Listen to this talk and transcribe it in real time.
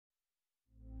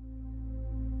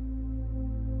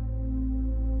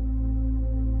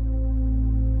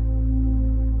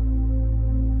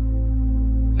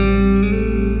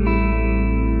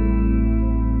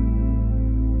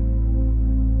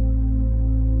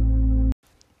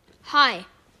Hi,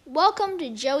 welcome to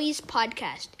Joey's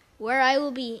podcast, where I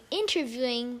will be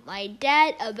interviewing my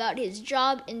dad about his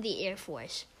job in the Air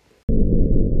Force.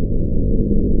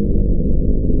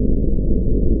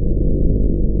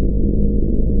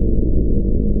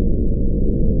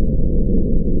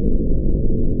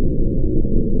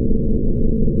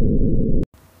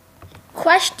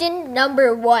 Question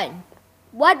number 1.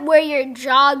 What were your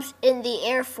jobs in the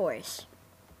Air Force?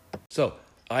 So,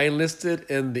 I enlisted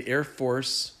in the Air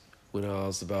Force when I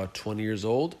was about 20 years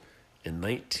old in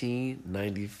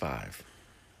 1995.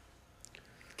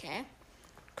 Okay.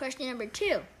 Question number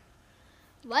 2.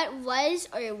 What was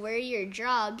or were your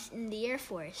jobs in the Air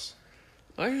Force?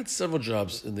 I had several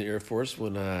jobs in the Air Force.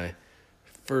 When I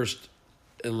first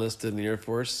enlisted in the Air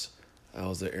Force, I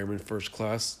was an Airman First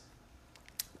Class,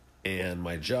 and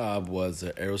my job was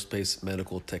an aerospace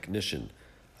medical technician.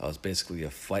 I was basically a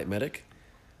flight medic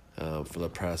for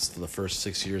the first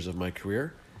 6 years of my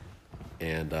career,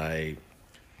 and I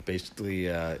basically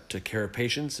took care of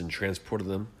patients and transported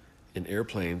them in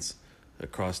airplanes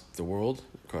across the world,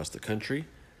 across the country.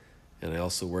 And I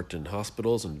also worked in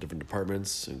hospitals and different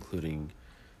departments, including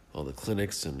all the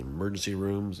clinics and emergency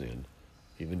rooms, and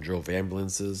even drove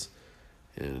ambulances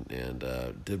and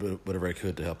did whatever I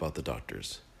could to help out the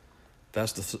doctors.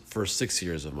 That's the first 6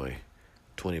 years of my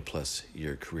 20-plus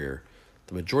year career.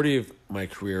 The majority of my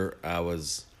career, I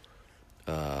was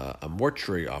a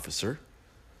mortuary officer.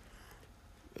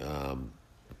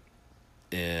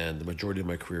 And the majority of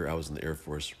my career, I was in the Air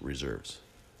Force Reserves.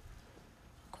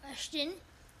 Question.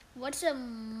 What's a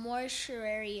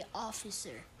mortuary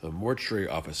officer? A mortuary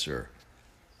officer.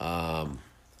 I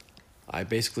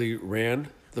basically ran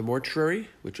the mortuary,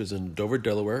 which was in Dover,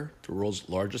 Delaware, the world's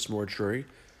largest mortuary,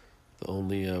 the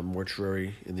only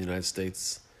mortuary in the United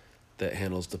States that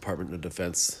handles Department of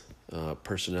Defense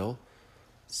personnel.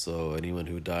 So anyone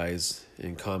who dies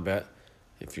in combat,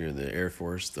 if you're in the Air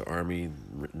Force, the Army,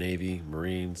 Navy,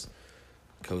 Marines,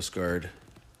 Coast Guard,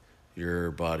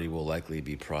 your body will likely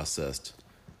be processed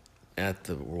at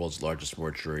the world's largest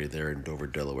mortuary there in Dover,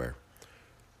 Delaware,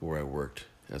 where I worked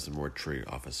as a mortuary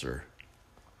officer.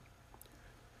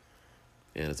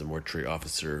 And as a mortuary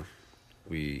officer,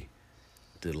 we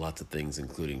did lots of things,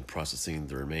 including processing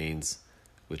the remains,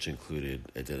 which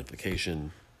included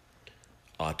identification,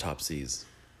 autopsies,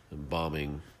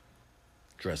 embalming,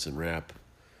 dress and wrap,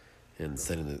 and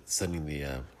sending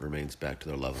the remains back to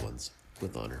their loved ones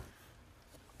with honor.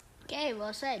 Okay,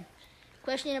 well said.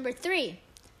 Question number 3.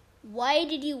 Why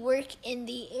did you work in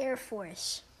the Air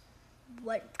Force?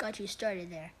 What got you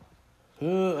started there?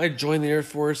 I joined the Air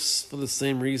Force for the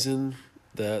same reason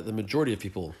that the majority of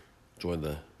people join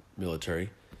the military,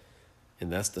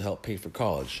 and that's to help pay for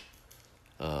college.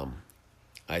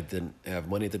 I didn't have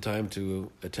money at the time to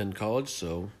attend college,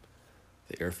 so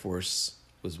the Air Force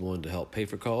was willing to help pay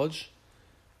for college,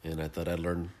 and I thought I'd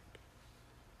learn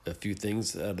a few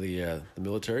things out of the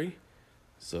military,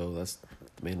 so that's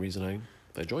the main reason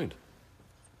I joined.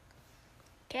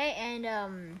 Okay,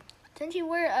 and since you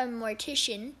were a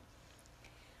mortician,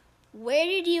 where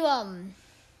did you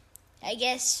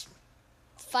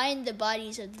find the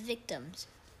bodies of the victims?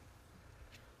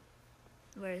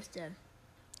 Where's the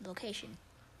location?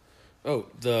 Oh,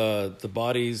 the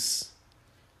bodies,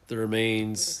 the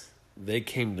remains, they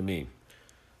came to me.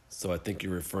 So I think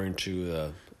you're referring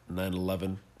to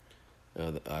 9/11.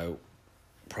 I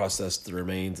processed the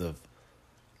remains of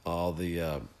all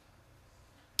the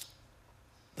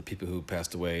people who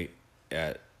passed away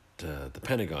at the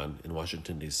Pentagon in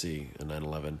Washington, D.C. on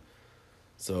 9/11.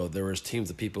 So there was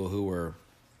teams of people who were,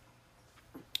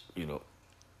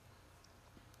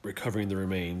 recovering the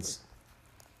remains,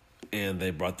 and they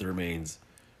brought the remains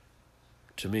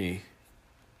to me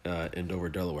in Dover,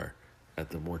 Delaware, at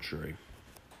the mortuary.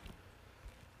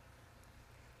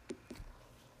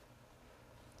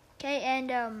 Okay, and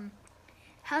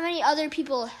how many other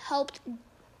people helped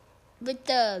with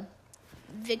the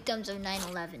victims of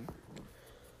 9/11?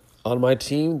 On my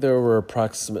team, there were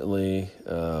approximately,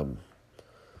 there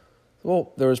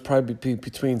was probably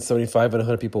between 75 and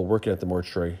 100 people working at the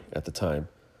mortuary at the time.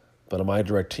 But on my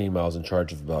direct team, I was in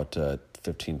charge of about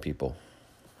 15 people.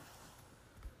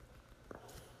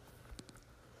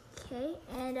 Okay,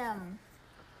 and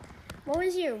what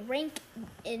was your rank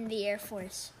in the Air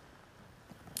Force?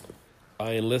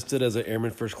 I enlisted as an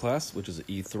Airman First Class, which is an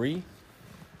E3.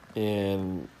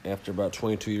 And after about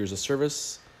 22 years of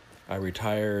service, I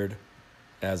retired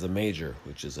as a Major,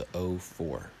 which is an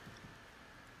O4.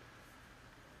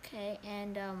 Okay,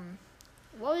 and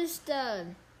what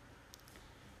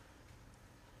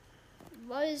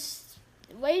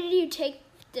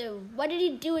did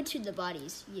you do to the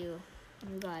bodies you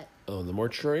You got. In the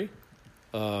mortuary.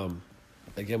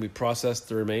 Again, we processed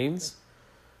the remains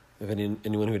of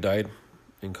anyone who died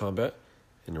in combat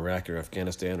in Iraq or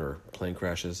Afghanistan, or plane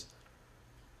crashes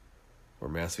or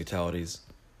mass fatalities.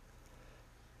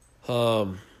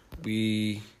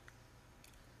 We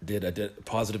did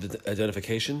positive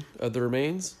identification of the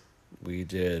remains. We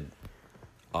did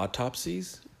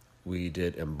autopsies. We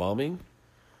did embalming.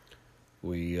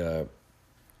 We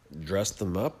dressed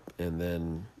them up and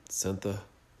then sent the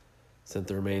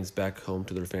remains back home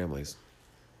to their families.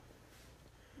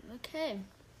 Okay.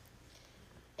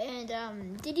 And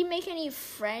did you make any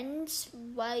friends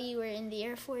while you were in the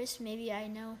Air Force? Maybe I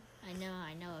know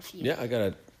a few. Yeah, I got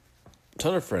a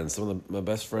ton of friends. Some of my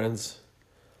best friends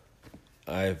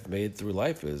I've made through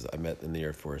life is I met in the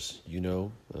Air Force.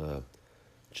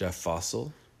 Jeff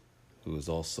Fossil, who is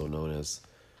also known as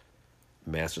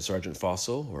Master Sergeant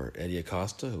Fossil, or Eddie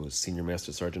Acosta, who is Senior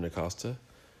Master Sergeant Acosta.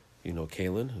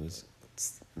 Kalen, who's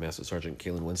Master Sergeant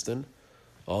Kalen Winston.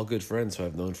 All good friends who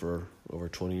I've known for over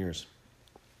 20 years.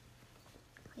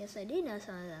 Yes, I do know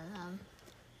some of them.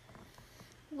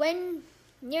 When,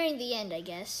 nearing the end, I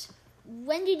guess,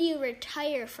 when did you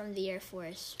retire from the Air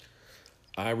Force?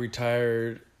 I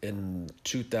retired in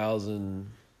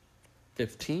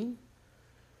 2015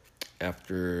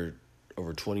 after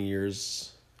over 20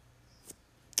 years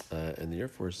in the Air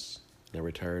Force. I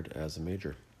retired as a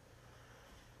major.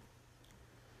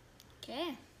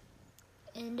 Okay.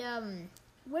 And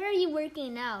where are you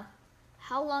working now?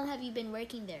 How long have you been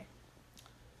working there?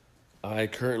 I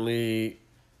currently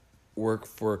work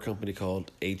for a company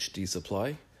called HD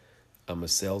Supply. I'm a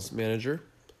sales manager,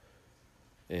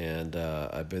 and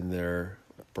I've been there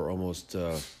for almost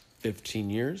 15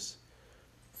 years.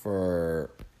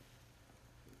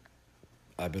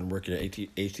 I've been working at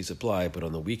HD Supply, but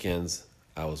on the weekends,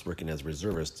 I was working as a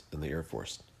reservist in the Air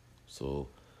Force. So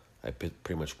I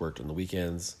pretty much worked on the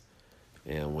weekends,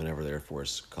 and whenever the Air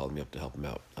Force called me up to help them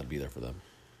out, I'd be there for them.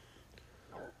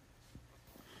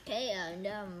 Okay, and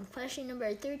question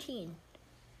number 13.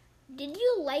 Did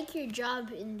you like your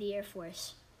job in the Air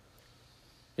Force?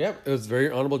 Yeah, it was a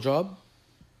very honorable job.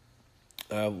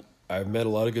 I've met a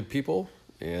lot of good people,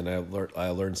 and I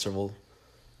learned several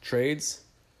trades,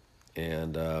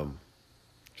 and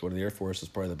joining the Air Force is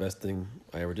probably the best thing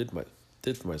I ever did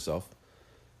for myself.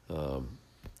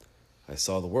 I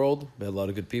saw the world, met a lot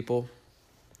of good people,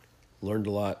 learned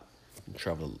a lot, and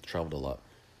traveled a lot.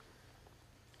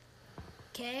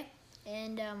 Okay,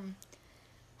 and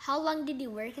how long did you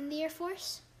work in the Air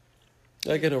Force?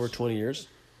 I get over 20 years.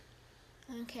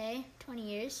 Okay, 20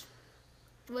 years.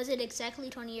 Was it exactly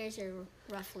 20 years or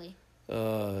roughly?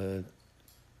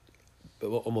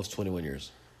 Almost 21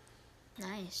 years.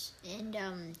 Nice. And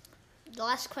the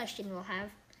last question we'll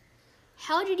have.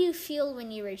 How did you feel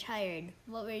when you retired?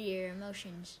 What were your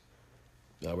emotions?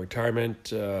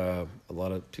 Retirement, a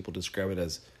lot of people describe it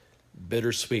as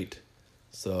bittersweet.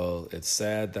 So it's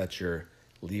sad that you're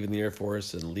leaving the Air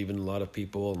Force and leaving a lot of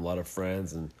people and a lot of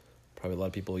friends and probably a lot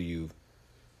of people you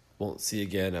won't see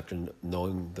again after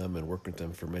knowing them and working with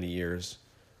them for many years.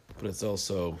 But it's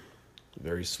also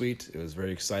very sweet. It was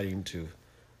very exciting to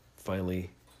finally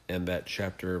end that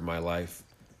chapter of my life.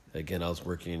 Again, I was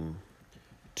working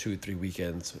 2-3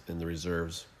 weekends in the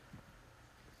reserves.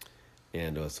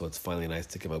 And so it's finally nice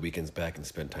to get my weekends back and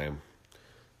spend time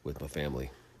with my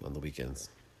family on the weekends.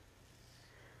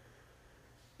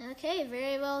 Okay,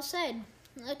 very well said.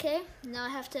 Okay, now I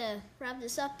have to wrap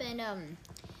this up, and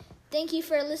thank you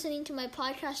for listening to my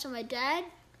podcast on my dad.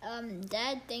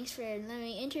 Dad, thanks for letting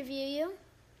me interview you.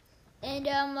 And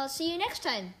I'll see you next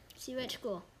time. See you at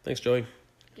school. Thanks, Joey.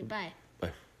 Goodbye.